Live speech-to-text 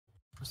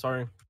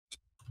Sorry.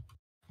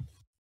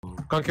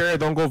 Conqueror,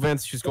 don't go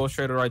vents. Just go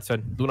straight to right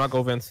side. Do not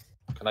go vents.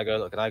 Can I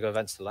go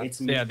vents to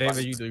left? Yeah,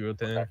 David, you do your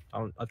thing.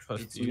 I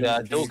trust you.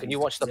 Yeah, Dual, can you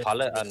watch the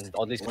pallet and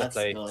Oddly's gonna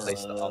play on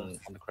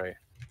the crate.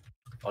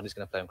 Oddly's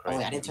gonna play on crate. Oh,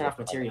 I didn't turn off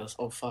materials.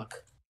 Oh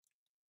fuck.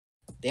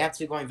 They have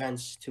two going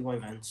vents.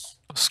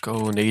 Let's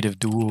go, native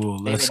duel.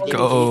 Let's David,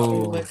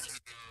 go.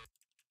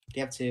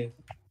 They have two.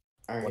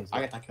 Alright,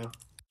 I got that kill.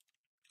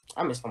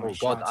 I missed all my Oh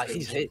god, shots.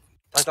 he's hit.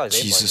 That guy's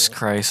hit. Jesus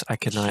Christ, I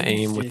cannot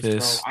aim with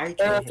this. Bro, I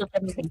can't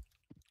hit.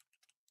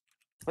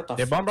 What the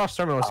Yeah, fuck? bomb rush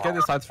terminal. Let's get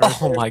this side first.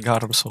 Oh my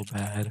god, I'm so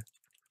bad.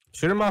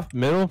 Shoot him off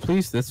middle,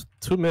 please. There's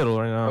two middle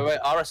right now. Wait,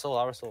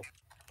 RSL.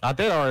 I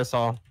did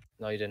RSL.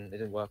 No, you didn't. It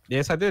didn't work.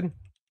 Yes, I did.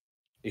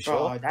 You Bro,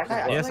 sure? that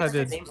guy, Yes, I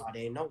did.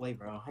 No way,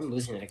 bro. I'm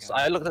losing it again. So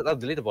I looked at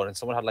the leaderboard and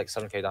someone had like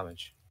 7k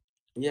damage.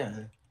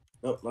 Yeah.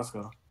 Oh, let's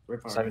go.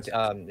 70,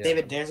 yeah.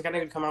 David, there's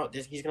gonna come out.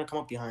 He's gonna come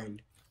up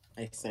behind.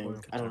 I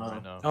think. I don't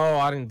know. Oh,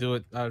 I didn't do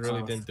it. I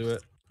really didn't do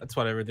it. That's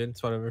whatever.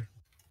 It's whatever.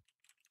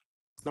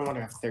 No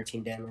wonder I have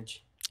 13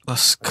 damage.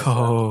 Let's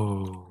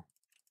go.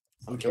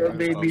 I'm killing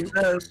baby,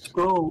 let's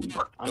go.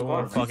 I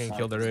want to fucking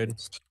kill the raid.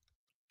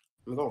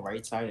 I'm gonna go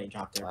right side and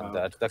drop there. I'm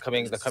dead. They're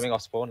coming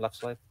off spawn, left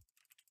side.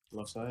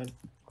 Left side.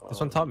 This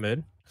one top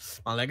mid.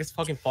 My leg is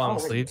fucking falling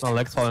asleep. My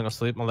leg's falling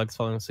asleep.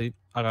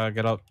 I gotta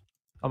get up.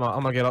 I'm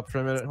gonna get up for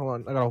a minute. Hold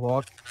on. I gotta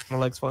walk. My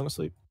leg's falling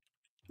asleep.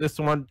 This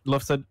one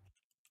left side.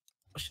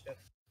 Oh, shit.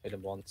 Hit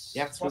him once.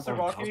 Yeah, What's the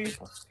Rocky?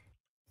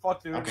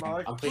 Fuck dude, Okay,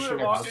 Mike. I'm pushing Shoot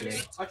it it,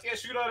 balcony. I can't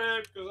shoot at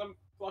it because I'm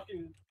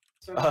fucking.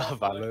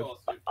 Valid.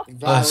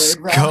 Let's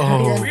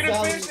go. We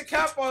didn't finish the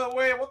cap, by the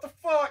way. What the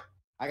fuck?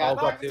 I got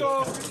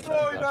Nocto,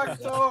 destroy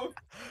Nocto.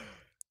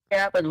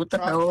 Yeah, but what the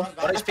hell?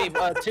 1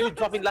 HP, 2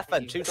 dropping left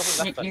end, 2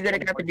 dropping left end. You gotta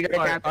cap it, you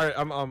gotta cap it.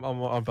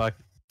 Alright, I'm back.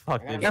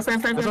 Fuck, dude. Yeah,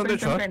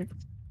 friend.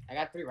 I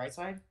got 3 right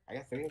side. I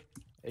got 3.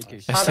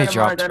 Guess they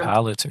dropped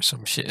pallets or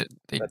some shit.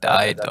 They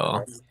died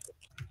though.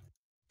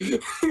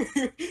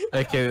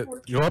 Okay,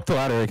 go up the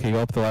ladder. Okay,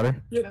 go up the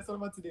ladder. Yeah, that's what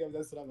I'm about to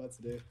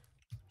do.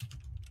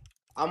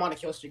 I'm on a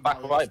kill streak.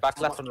 Back right, back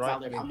left and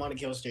right. I'm on a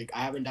kill streak. I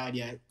haven't died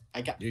yet.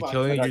 I got. You're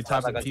killing your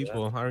type I of got you,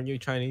 people. Aren't you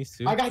Chinese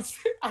too? I got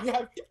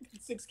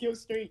 6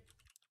 kills straight.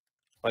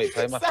 Wait,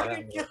 play my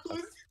 7 kills.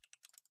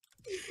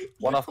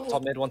 One off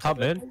top mid, one Top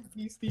mid.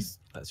 Beasties.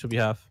 That should be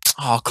half.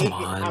 Oh come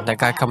on, that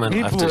guy coming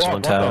He left blew is up.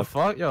 one What the tap.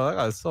 fuck? Yo, that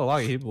guy's so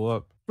lucky. He blew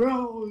up.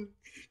 Bro,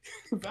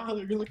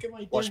 Valor, look at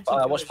my. Watch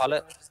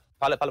pallet.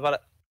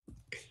 Pallet.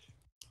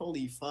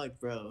 Holy fuck,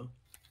 bro.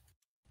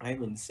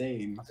 I'm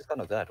insane. I'm just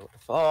kind of dead. What the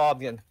fuck? Oh,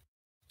 I'm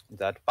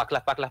dead. Back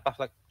left.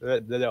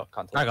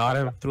 Can't I got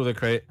him through the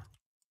crate.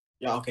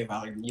 Yeah, okay,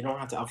 Valor. You don't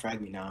have to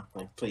outfrag me now.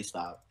 Like, please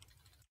stop.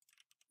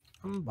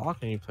 I'm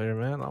blocking you, player,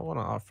 man. I want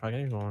to outfrag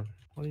anyone.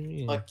 What do you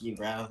mean? Fuck you,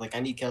 bro. Like, I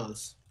need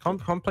kills. Come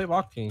play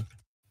blocking.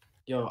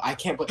 Yo, I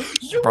can't play.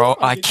 Bro,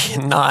 I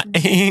cannot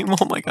aim.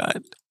 Oh my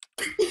god.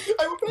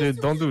 Dude,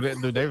 don't do that.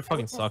 Dude, David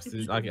fucking sucks,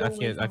 dude. I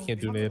can't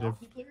do native.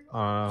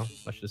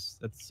 That's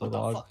so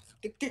dog.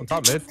 On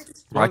top mid.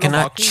 Bro, I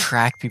cannot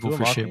track people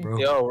for shit, bro.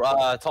 Yo,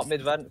 top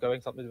mid vent.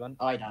 Top mid vent.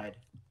 Oh, I died.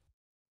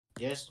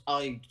 Yes. Oh,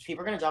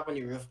 people are gonna drop on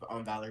your roof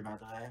on Valor, by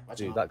the way.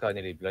 Dude, that guy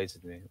nearly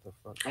bladed me. What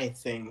the fuck? I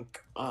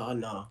think.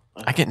 No.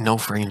 I get no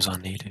frames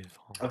on native.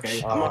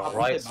 Okay. I'm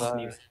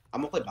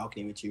gonna play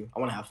balcony with you. I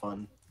wanna have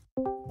fun.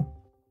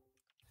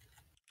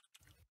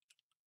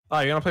 Oh,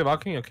 you're gonna play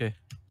balcony? Okay.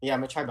 Yeah,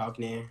 I'm gonna try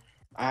balcony.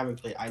 I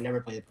never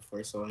played it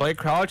before, so. Play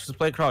crouch. Just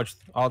play crouch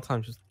all the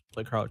time. Just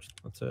play crouch.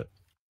 That's it.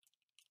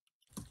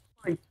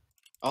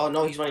 Oh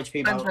no, he's 1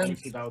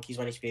 HP. He's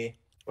 1 HP.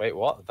 Wait,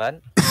 what?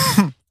 Vent?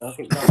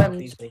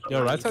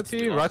 Yo, right side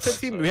team. Right side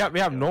team. We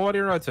have nobody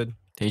on right side.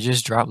 They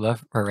just dropped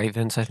left or right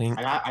vents, I think.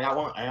 I got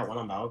one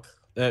on balc.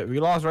 We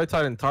lost right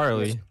side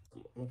entirely.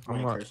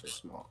 My cursor is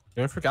small.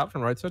 You want for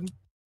captain right side?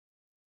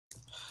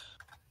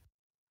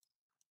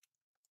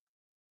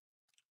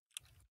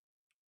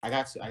 I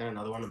got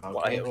another one on balc.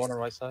 What? I hit one on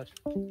right side.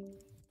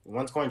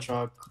 One's going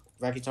truck.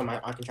 Racky told me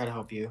I can try to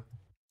help you.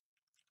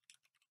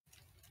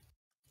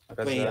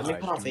 Wait, let me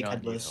put on fake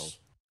headless.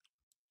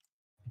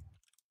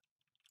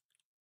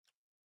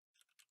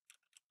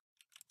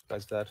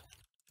 Guy's dead.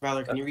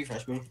 Valor, can you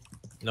refresh me?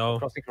 No.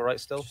 Crossing for right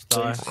still.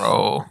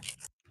 Bro.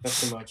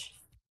 That's too much.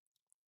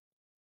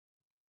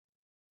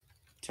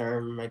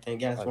 Term, I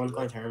think. Yeah, it's one's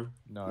going term.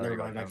 No, Never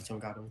mind. Racky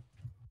told got him.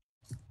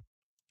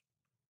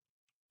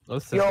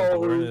 Let's test the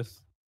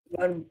awareness.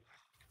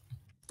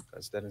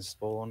 Guy's dead in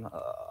spawn.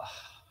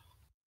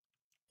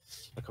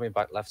 They're coming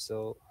back left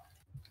still.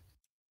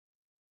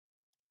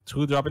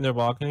 2 dropping their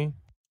balcony.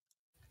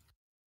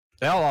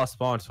 They all lost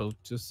spawn, so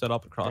just set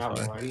up a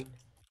crossfire.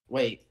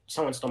 Wait,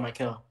 someone stole my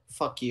kill.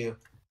 Fuck you.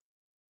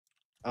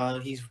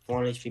 He's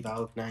 1 HP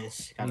balc.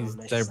 Nice.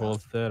 They're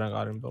both dead. I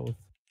got him both.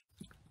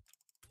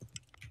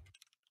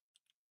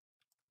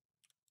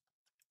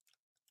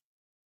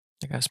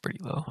 That guy's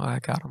pretty low. Oh, I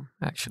got him,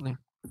 actually.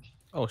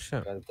 Oh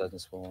shit. Guy's dead in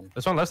spawn.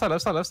 This one, left side.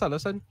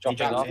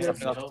 Dropping off,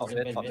 top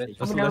mid.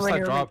 This left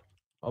side drop.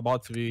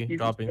 About to be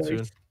dropping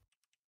soon.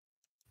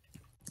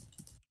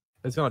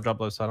 It's gonna drop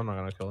left side. I'm not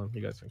gonna kill him.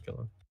 You guys can kill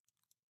him.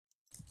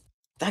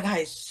 That guy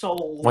is so.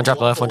 One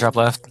drop left. One drop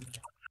low. left.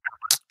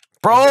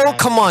 Bro,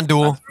 come on,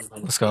 duel.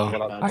 Let's go.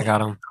 Tyler, I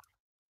got him.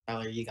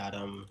 Tyler, you got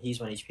him. He's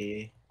 1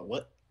 HP.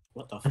 What?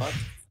 What the fuck?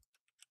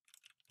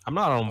 I'm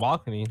not on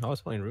balcony. I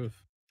was playing roof.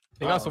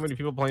 They got so many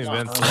people playing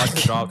vents. No. I like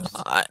the drops.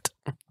 Not.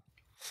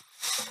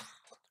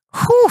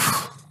 Whew.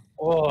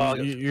 Oh,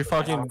 You're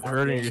fucking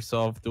hurting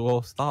yourself,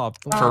 duel. Stop.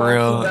 For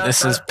real,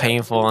 this is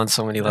painful on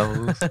so many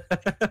levels. I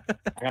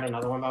got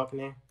another one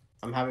balcony.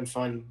 I'm having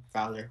fun,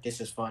 Valor.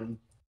 This is fun.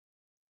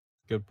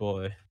 Good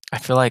boy. I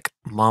feel like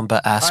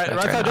Mamba aspect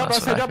Right side now. up,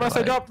 right side up, right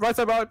side up, right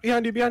side up,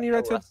 behind you,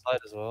 right side. left side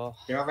as well.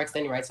 They're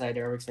overextending right side.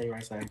 They're overextending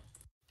right side.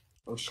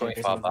 Oh shit! Going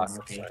There's far another back.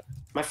 one. Okay.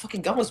 My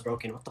fucking gun was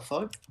broken. What the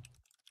fuck?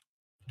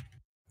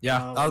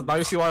 Yeah, now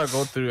you see why I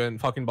go through and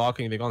fucking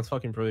balcony. They got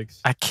fucking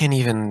bricks. I can't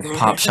even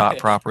pop shot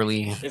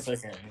properly. It's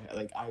okay.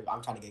 Like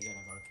I'm trying to get good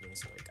at balcony,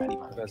 so like I need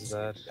my That's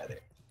bad.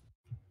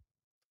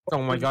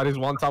 Oh my god, he's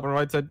one top and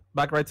right side,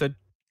 back right side.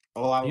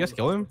 Oh, You guys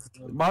kill him?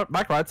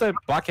 Back right side,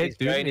 black He's hit,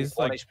 dude. drained, He's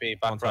 1 like HP.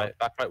 on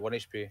Back right, 1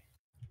 HP.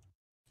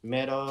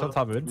 Middle. Still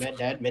top mid.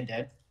 Mid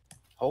dead.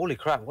 Holy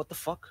crap! What the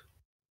fuck?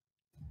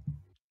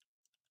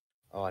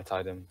 Oh, I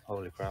tied him.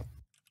 Holy crap!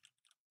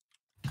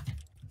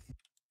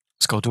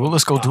 Let's go duel.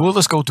 Let's go duel.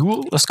 Let's go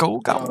duel. Let's go.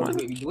 Got No, one.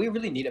 do we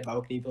really need a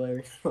balcony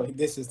player? Like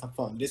this is not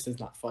fun. This is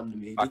not fun to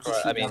me. Back They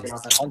just right, keep I mean, knocking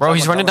out that- Bro,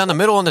 he's running down the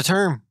middle on the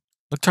turn.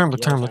 Look turn.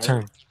 Look turn. Look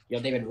turn. Yo,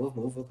 David, move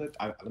real quick.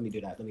 Let me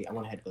do that. I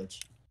want a head glitch.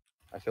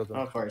 I killed him.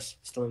 Oh, of course,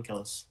 still in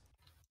kills.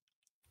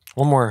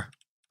 One more.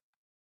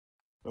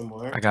 One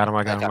more. I got him.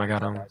 I got him. I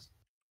got him.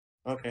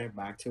 Okay,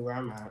 back to where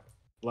I'm at.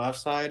 Left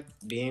side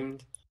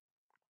beamed.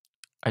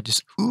 I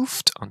just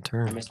oofed on I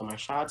turn. missed all my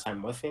shots.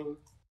 I'm whiffing.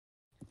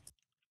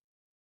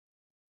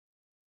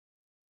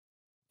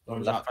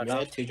 One drop Left, right,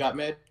 mid. Two drop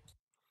mid.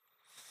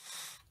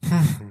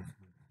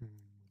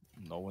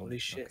 No one. Holy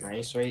shit!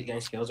 Nice rate.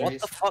 Nice skills What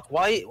raise. the fuck?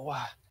 Why?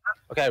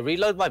 Okay, I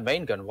reload my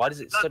main gun. Why does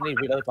it suddenly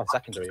reload my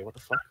secondary? What the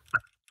fuck?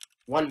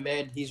 One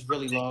mid. He's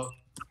really low.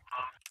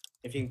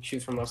 If you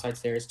shoot from left side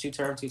stairs, two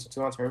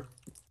on turn.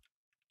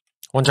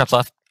 One drop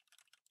left.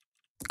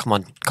 Come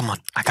on. Come on.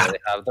 I got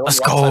it. They're on Let's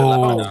the right side left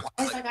go. right now.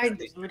 Why is that guy?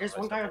 There's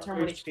one guy on turn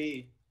 1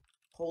 HP.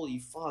 Holy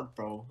fuck,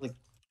 bro! Like,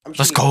 I'm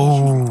Let's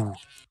shooting- go.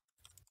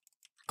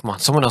 Come on.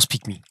 Someone else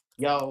peek me.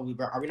 Yo,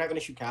 bro, are we not gonna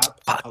shoot cap?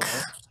 Fuck. Hello?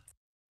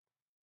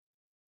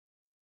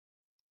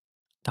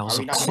 That was Are a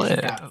we not gonna shoot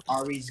clip. cap?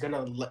 Are we just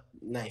gonna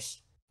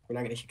nice? We're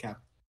not gonna shoot cap.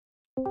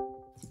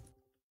 You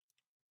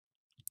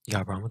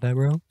got a problem with that,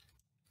 bro?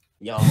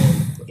 Yo,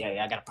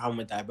 yeah, I got a problem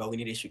with that, bro. We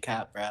need to shoot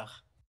cap, bro.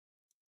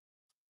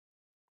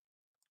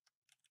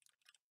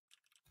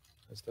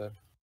 That's dead.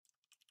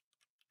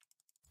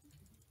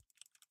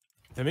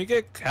 Can we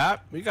get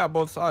cap? We got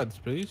both sides,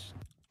 please.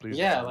 Please.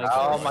 Yeah, like.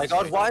 Oh my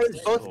god, why is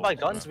both my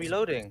guns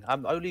reloading?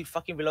 I'm only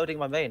fucking reloading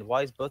my main.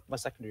 Why is both my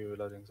secondary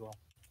reloading as well?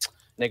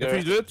 If you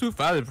Nigga, do it too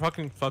fast, it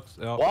fucking fucks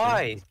it up.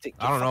 why?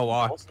 I don't know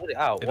why. I'll sort it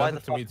out. It Why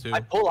does the it to me fuck? too. I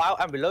pull out,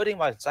 I'm reloading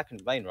my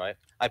second main, right?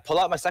 I pull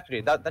out my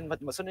secondary,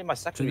 suddenly my To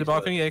secondary. the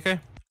balcony, AK?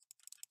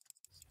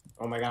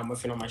 Oh my god, I'm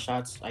whiffing on my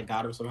shots. I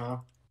got him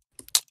somehow.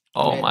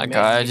 Oh Mid, my mid,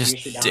 god. I mid, just you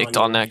should down dicked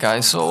on on your that guy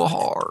shots. so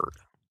hard.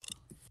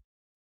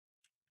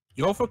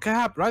 Go for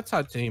cap, right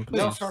side team, please.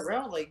 No, for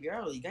real, like,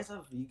 girl, you guys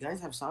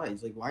have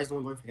sides. Like, why is no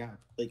one going for cap?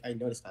 Like, I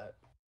noticed that.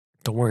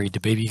 Don't worry. The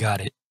baby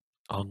got it.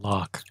 On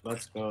lock.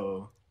 Let's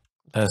go.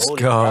 Let's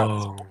Holy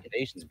go. crap,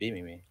 Asians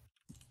beaming me.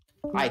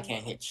 I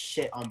can't hit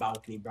shit on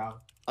balcony, bro.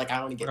 Like,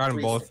 I only I get got them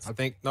 3 both. hits. I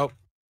think. Nope.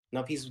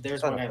 No,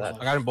 there's Son one of guy that.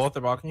 left. I got them both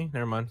at balcony.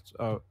 Never mind.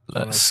 Oh,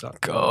 Let's nice.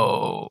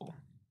 go.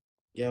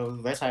 Yo,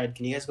 right side,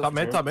 can you guys go Top for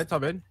mid, turn? top mid,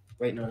 top mid.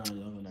 Wait, no, never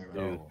mind.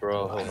 Dude,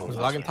 bro. He's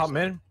logging top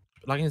mid.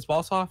 Logging his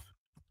balls off.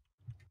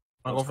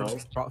 I'll go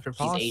Let's for He's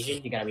pass.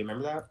 Asian, you gotta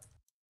remember that.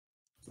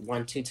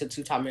 1, 2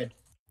 top mid.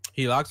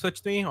 He lock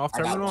switched me off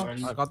I got terminal.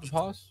 one. I got the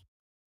pause.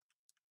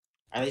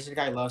 At least the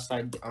guy left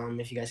side,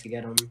 if you guys could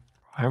get him.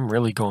 I'm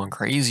really going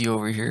crazy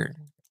over here.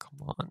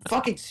 Come on.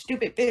 Fucking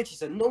stupid bitch,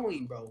 he's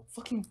annoying, bro.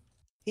 Fucking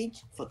hate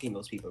fucking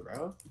those people,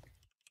 bro.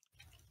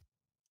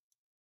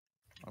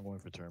 I'm going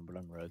for turn, but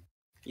I'm red.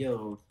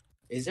 Yo,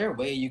 is there a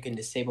way you can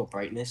disable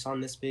brightness on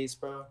this base,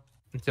 bro?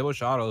 Enable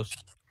shadows.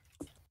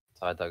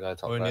 Tied that guy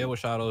top Or left. enable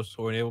shadows.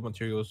 Or enable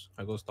materials.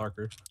 I go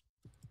darker.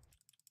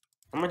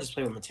 I'm gonna just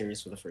play with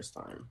materials for the first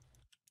time.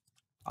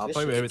 I'll This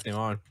play with is- everything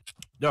on.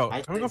 Yo, I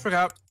I'm gonna go think- for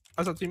cap.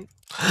 That's a team.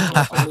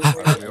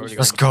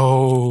 Let's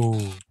go. I'm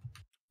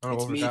gonna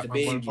It's go for me, cap. the I'm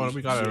baby. going-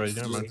 we got it already.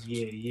 Never mind.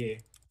 Yeah.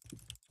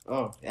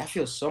 Oh, that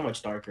feels so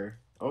much darker.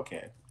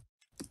 Okay.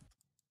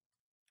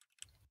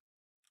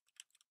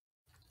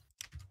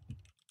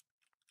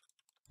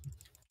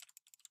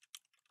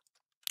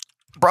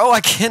 Bro,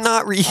 I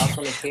cannot read. Last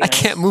one is I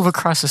can't move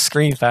across the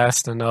screen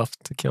fast enough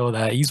to kill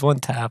that. He's one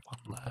tap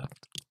on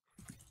left.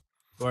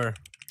 Where?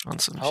 On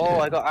some Oh,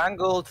 shit. I got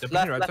angled. They're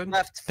Left, right left, side?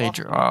 left. They Fuck.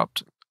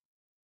 dropped.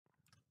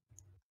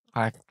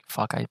 I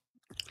Hey,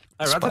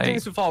 Red Spike.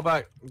 needs to fall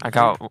back.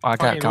 got Fucking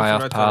guy go off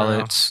for red side right now.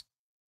 pallets.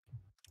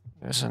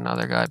 There's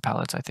another guy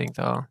pallets, I think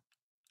though.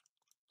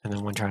 And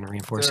then one trying to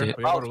reinforce There. it.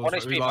 We Mouse, got 1 we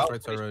HP, lost mouse,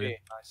 right side 1 already. HP.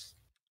 Nice.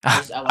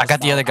 Ah, I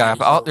got the other guy.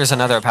 Oh, there's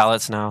another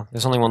pallets now.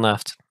 There's only one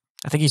left.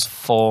 I think he's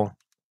full.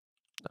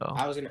 Oh.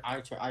 I was gonna. I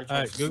tried.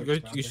 Alright,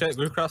 good. You should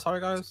good crossfire,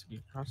 guys.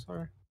 Good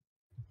crossfire.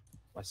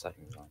 My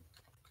second one.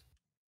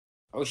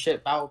 Oh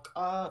shit, Balk.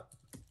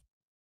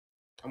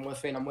 I'm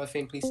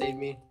whiffing. Please save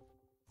me.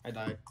 I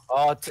died.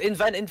 Oh,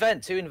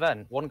 invent. 2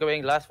 invent. 1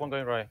 going left, 1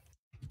 going right.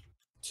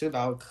 2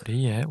 Balk. Where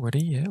he at? Where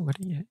he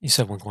at? You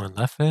said one going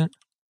left, vent?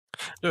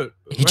 Dude,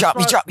 He dropped.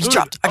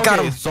 I got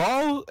him.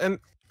 Saul and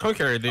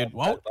Conqueror, dude.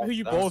 Why do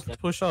you both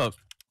push up?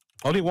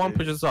 Only one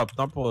pushes up,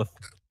 not both.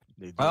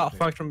 I got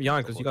fucked from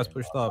behind because you guys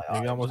pushed up.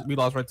 We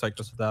lost right side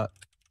because of that.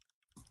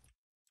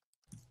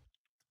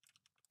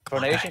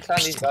 Coronation Clan,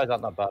 these guys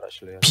aren't that bad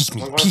actually. Peek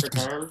me.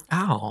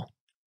 Ow.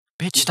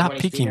 Bitch, stop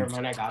peeking.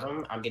 When I got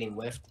him, I'm getting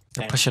whiffed.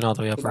 They're pushing all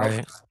the way up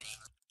right.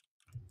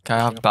 Guy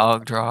off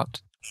Balk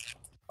dropped.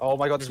 Oh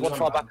my god, there's one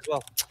far back as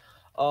well.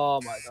 Oh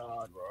my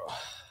god, bro.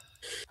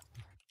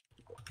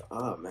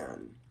 Oh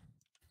man.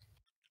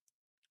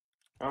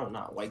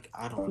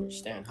 I don't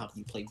understand how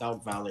you play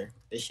Balk Valor.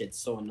 This shit's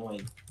so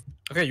annoying.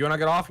 Okay, you wanna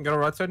get off and get on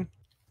right side?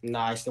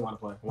 Nah, I still wanna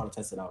play. I wanna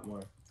test it out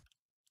more.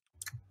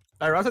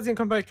 Alright, right side team,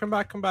 come back.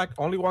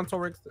 Only one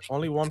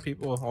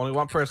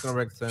person on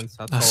rig sense.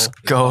 That's Let's all.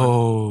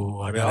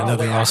 go. I got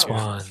another wait, last I know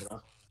one. this,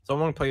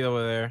 Someone play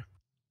over there.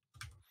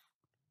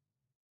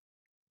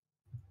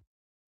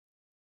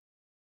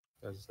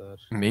 There's that.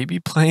 Maybe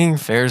playing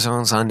fair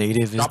zones on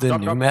native is the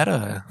new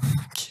meta.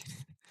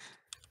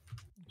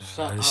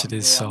 This shit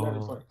is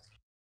so.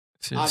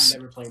 I've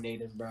never played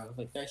native, bro.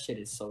 Like that shit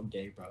is so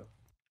gay, bro.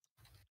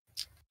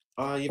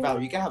 You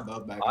can have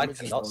Bub back. I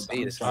cannot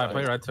see this. Alright,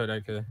 play right side,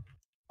 okay.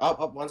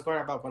 Oh, one's going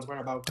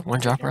about. Did one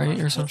drop right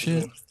or some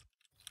shit?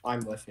 I'm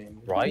with him.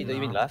 Right? Do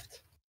you mean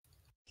left?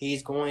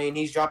 He's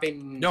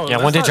dropping. Yo,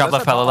 Yeah, one did drop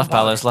left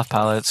pallets. 1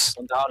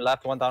 down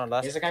left, 1 down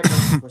left. There's a guy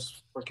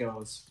for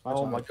kills.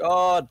 Oh my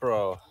god,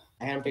 bro.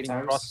 I had him 3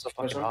 times. Cross is so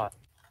fucking hard.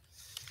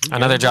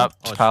 Another drop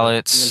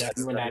pallets.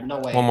 No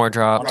way. One more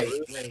drop.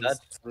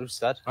 Roof's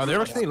dead. Oh,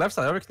 they're everything left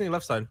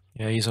side.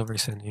 Yeah, he's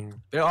oversending.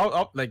 They're all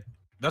up, like,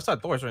 left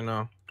side doors right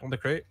now. On the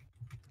crate.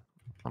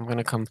 I'm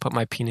gonna come put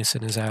my penis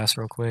in his ass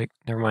real quick.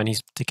 Never mind,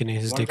 he's sticking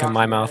his One dick in drop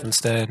my on the mouth right.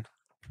 instead.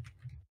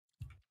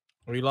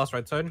 We lost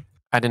right side.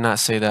 I did not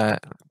say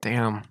that.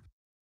 Damn.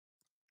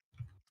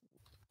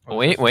 Oh,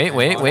 Wait.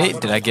 this is-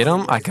 Did I get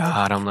him? I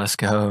got him. Let's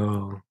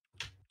go.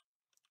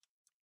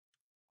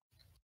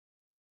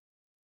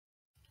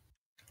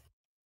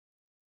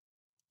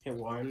 Hit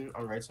 1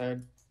 on right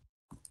side.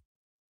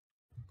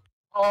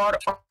 Or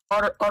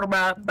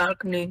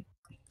balcony.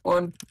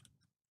 1.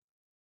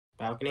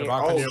 Balcony. The balcony,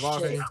 Oh, the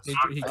balcony. shit.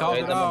 He I called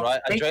drained it them on out.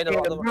 right. I drained them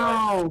on the right.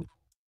 No.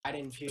 I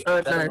didn't feel. Oh, I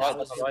it's nice.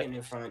 was looking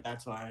in front.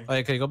 That's why.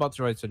 Okay, go back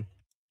to right side.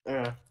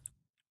 Yeah.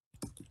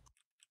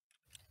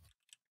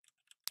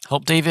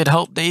 Help David.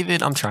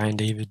 I'm trying,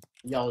 David.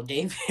 Yo,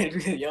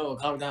 David. Yo,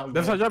 calm down.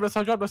 Left Bro.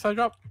 side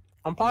drop.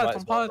 On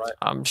pallets. Right.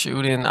 I'm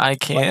shooting. I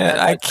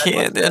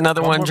can't.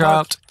 Another one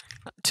dropped.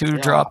 2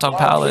 dropped on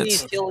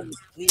pallets.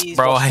 Please,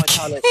 Bro, watch I my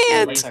can't.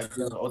 pallet. Right side.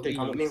 Oh, 3,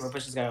 come with me. We'll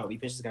push this guy out. We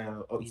push this guy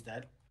out. Oh, he's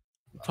dead.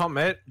 Tom,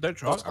 mate, they're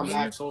Souls drunk. come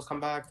back. Souls come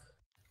back.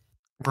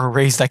 Bro,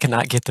 raised. I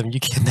cannot get them. You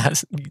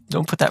cannot.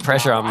 Don't put that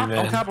pressure on me, On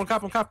man. cap. Don't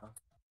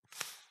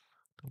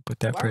put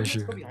that Why would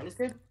you pressure. go behind this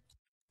kid?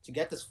 To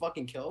get this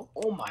fucking kill?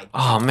 Oh my god.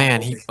 Oh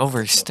man, he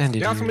overextended. They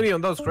got so Dude. many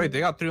on those crates. They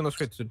got 3 on those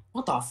crates, dude.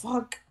 What the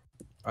fuck?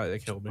 Alright, they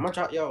killed me. I'm gonna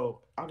try, yo,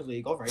 out of the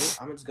league, alright.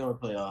 I'm just gonna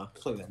play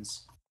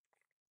Vince.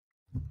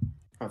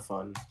 Have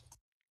fun.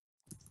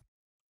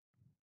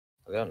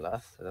 Are they on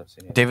left? I don't see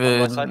any.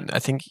 David, On my side? I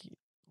think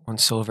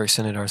one's still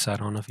overextended our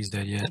side. I don't know if he's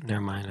dead yet. Never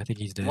mind. I think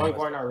he's dead. One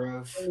going on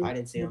roof. I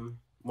didn't see him.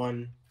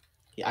 One.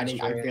 Yeah, I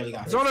barely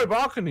got He's him. on the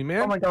balcony, Oh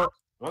man. my god.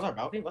 What's our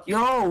balcony? What the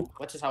Yo.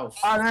 What's his house?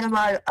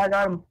 I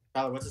got him.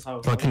 Tyler, what's his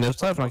house? Flanking this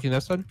side.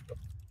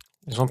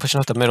 There's one pushing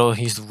up the middle.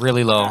 He's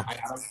really low.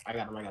 I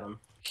got him.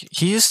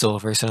 He is still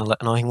overextended.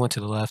 No, he went to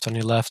the left. On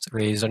your left,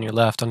 raised. On your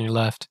left. On your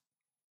left,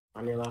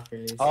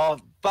 please. Oh,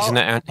 He's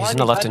in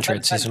the left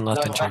entrance. He's in the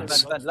left No,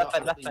 entrance.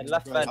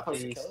 Left vent,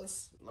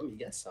 please. Let me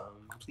get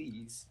some,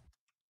 please.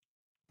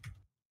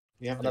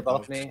 We have On the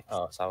balcony.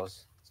 Oh, it's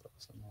ours.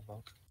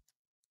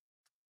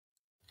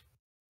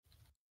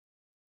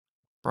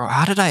 Bro,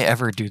 how did I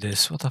ever do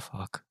this? What the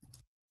fuck?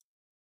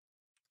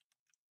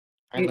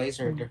 I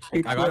lasered.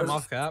 I got him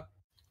off cap.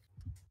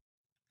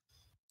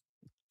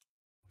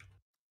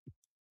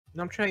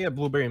 No, I'm trying to get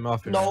blueberry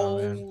muffin. right now,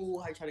 man.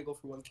 No, I tried to go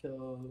for 1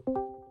 kill.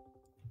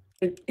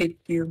 There's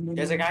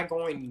There's a guy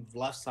going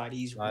left side.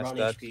 He's Nice, run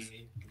Dad.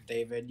 HP.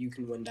 David, you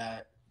can win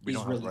that. We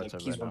He's don't have really right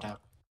good. side He's right 1 now.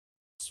 tap.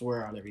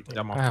 Swear on everything.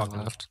 Yeah, I'm I on have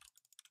fucking. left.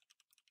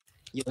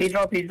 He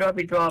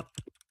dropped.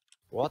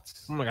 What?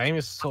 Oh my god, aim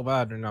is so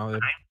bad right now,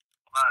 dude.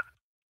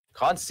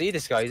 Can't see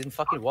this guy. He's in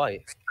fucking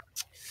white.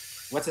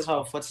 What's his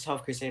health,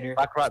 Crusader?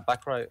 Back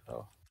right.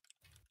 Oh.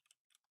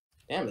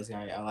 Damn, this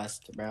guy LS,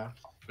 bro.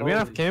 Do we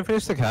have? Can you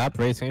finish the cap?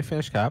 Race, can you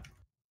finish cap?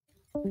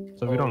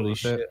 So we don't Holy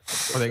lose it.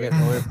 shit. Or they get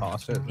nowhere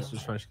past it. Let's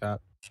just finish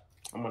cap.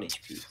 I'm on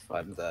HP.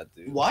 I'm dead,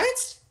 dude.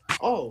 What?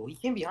 Oh, he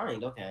came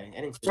behind. Okay.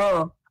 I didn't see.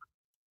 Bro.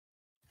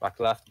 Back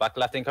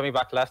left, incoming,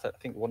 back left. I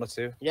think 1 or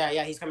 2.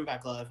 Yeah, he's coming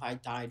back left. I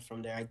died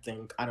from there, I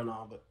think. I don't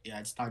know, but yeah,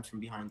 it's died from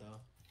behind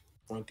though.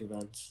 Going through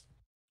vents.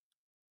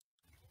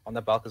 On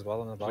the balk as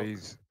well, on the balk.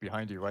 Please,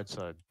 behind you, right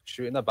side.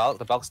 Shooting the balk.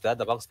 The balk's dead.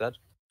 The balk's dead.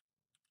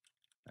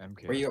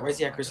 MK. Where's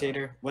he at,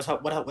 Crusader? What's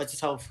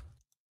his health?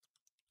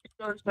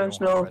 No.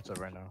 Right side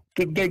right now.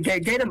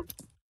 Get him.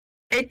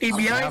 80 They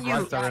behind have you.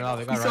 right side right now.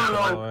 They got He's right so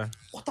side, by the long. way.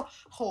 What the?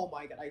 Oh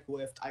my god, I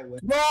whiffed.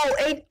 Bro,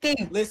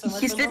 80. Listen,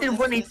 He's sitting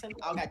when he. listen.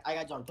 I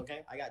got jumped,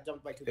 okay? I got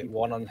jumped by 2 Hit people.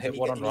 one on And hit he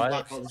one got- on and he right.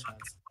 blocked all the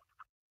shots.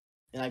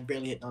 And I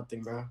barely hit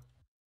nothing, bro.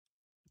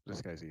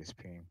 This guy's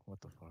ESPing. What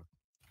the fuck?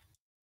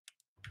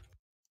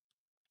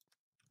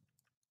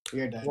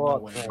 You're dead.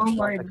 What? No way. Oh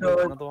my god.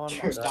 Another one.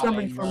 Sure. Dead.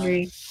 Coming for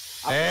me.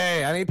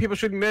 Hey, I need people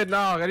shooting mid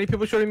now. I need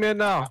people shooting mid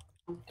now.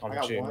 I'm I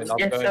got shooting. one. I'm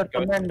Yes, going sir, to the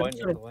command, point.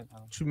 sir. Go to the point.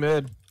 Shoot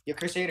mid. Your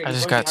Crusader. I he's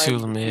just going got two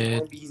behind-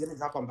 mid. He's gonna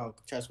drop on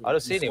bulk. Trust me. I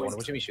don't see He's anyone. going-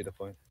 What do you mean shoot the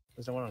point?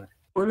 There's no one on it.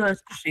 Who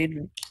knows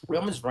Crusader? I'm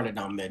gonna just run it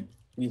down mid.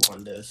 We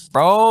won this.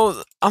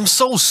 Bro, I'm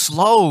so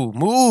slow.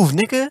 Move,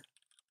 nigga.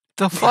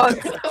 The fuck?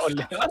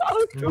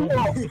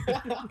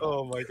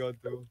 Oh my god,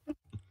 dude.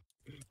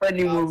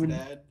 Funny I'm moving.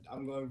 dead.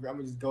 I'm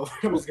gonna just go.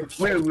 I'm just gonna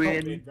We're go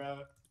win. mid, bro.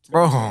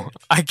 Bro,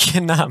 I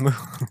cannot move.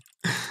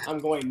 I'm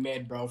going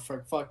mid, bro.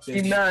 Fuck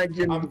this.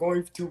 Imagine. I'm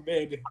going to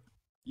mid.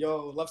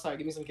 Yo, left side,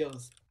 give me some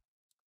kills.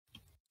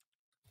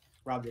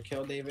 Rob your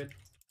kill, David.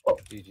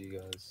 GG,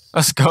 guys.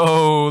 Let's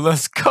go.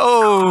 Let's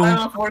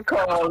go. For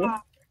call.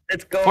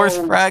 Let's go.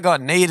 First frag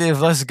on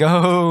native. Let's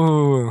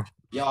go.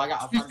 Yo, I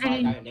got a front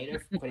guy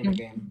native. Put in the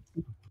game.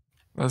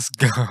 Let's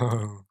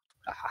go.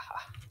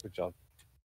 Good job.